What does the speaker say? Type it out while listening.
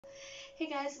Hey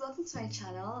guys, welcome to my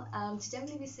channel. Today I'm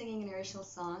going to be singing an original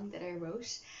song that I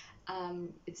wrote.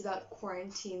 It's about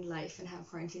quarantine life and how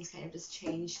quarantine's kind of just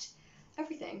changed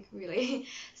everything, really.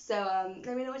 So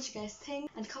let me know what you guys think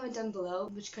and comment down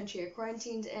below which country you're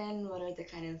quarantined in, what are the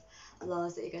kind of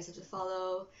laws that you guys have to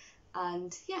follow.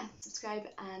 And yeah, subscribe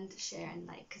and share and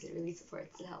like because it really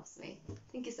supports and helps me.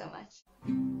 Thank you so much.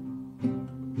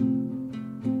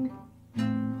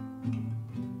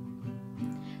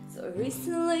 So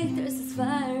recently there's this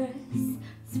virus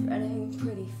spreading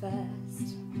pretty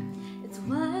fast. It's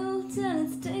wild and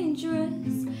it's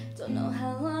dangerous, don't know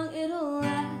how long it'll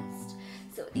last.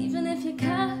 So even if you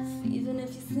cough, even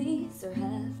if you sneeze or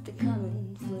have the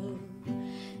common flu,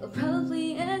 you'll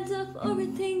probably end up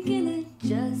overthinking it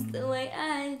just the way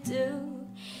I do.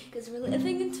 Cause we're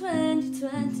living in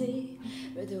 2020,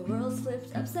 where the world's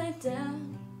flipped upside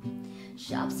down.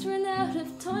 Shops run out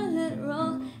of toilet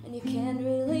roll and you can't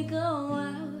really go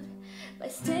out. By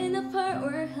staying apart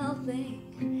we're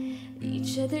helping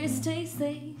each other stay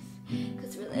safe.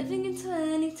 Cause we're living in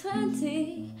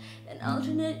 2020, an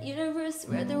alternate universe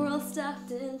where the world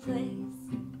stopped in place.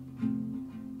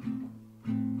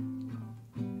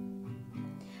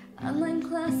 Online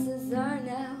classes are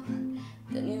now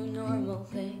the new normal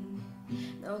thing.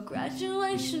 No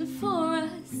graduation for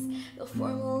us, no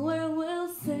formal where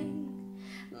we'll sing.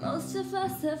 Most of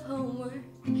us have homework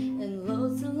and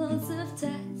loads of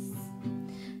tests.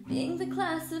 Being the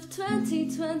class of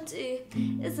 2020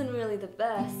 isn't really the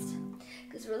best.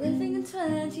 Cause we're living in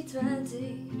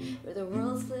 2020, where the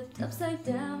world's flipped upside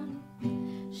down.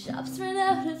 Shops run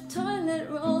out of toilet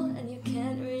roll and you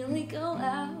can't really go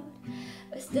out.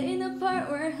 By staying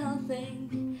apart we're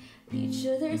helping each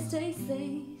other stay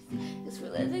safe. Cause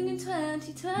we're living in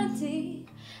 2020,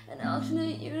 an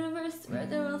alternate universe where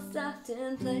the world stopped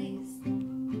in place.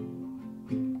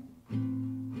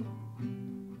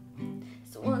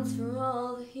 So once for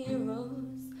all the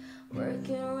heroes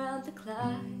working around the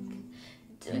clock,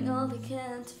 doing all they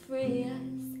can to free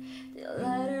us, they'll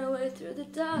light our way through the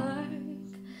dark.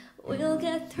 We'll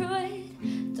get through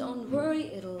it, don't worry,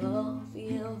 it'll all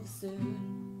be over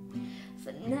soon.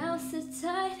 For now sit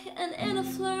tight and in a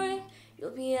flurry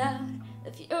you'll be out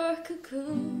of your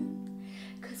cocoon.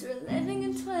 Cause we're living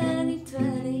in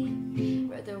 2020,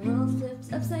 where the world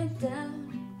flips upside down.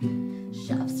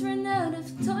 Shops run out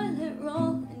of toilet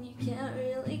roll and you can't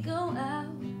really go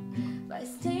out. By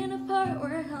staying apart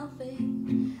we're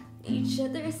helping each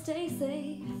other stay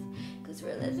safe. Cause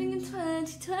we're living in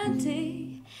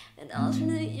 2020, an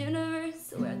alternate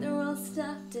universe where the world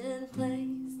stopped in place.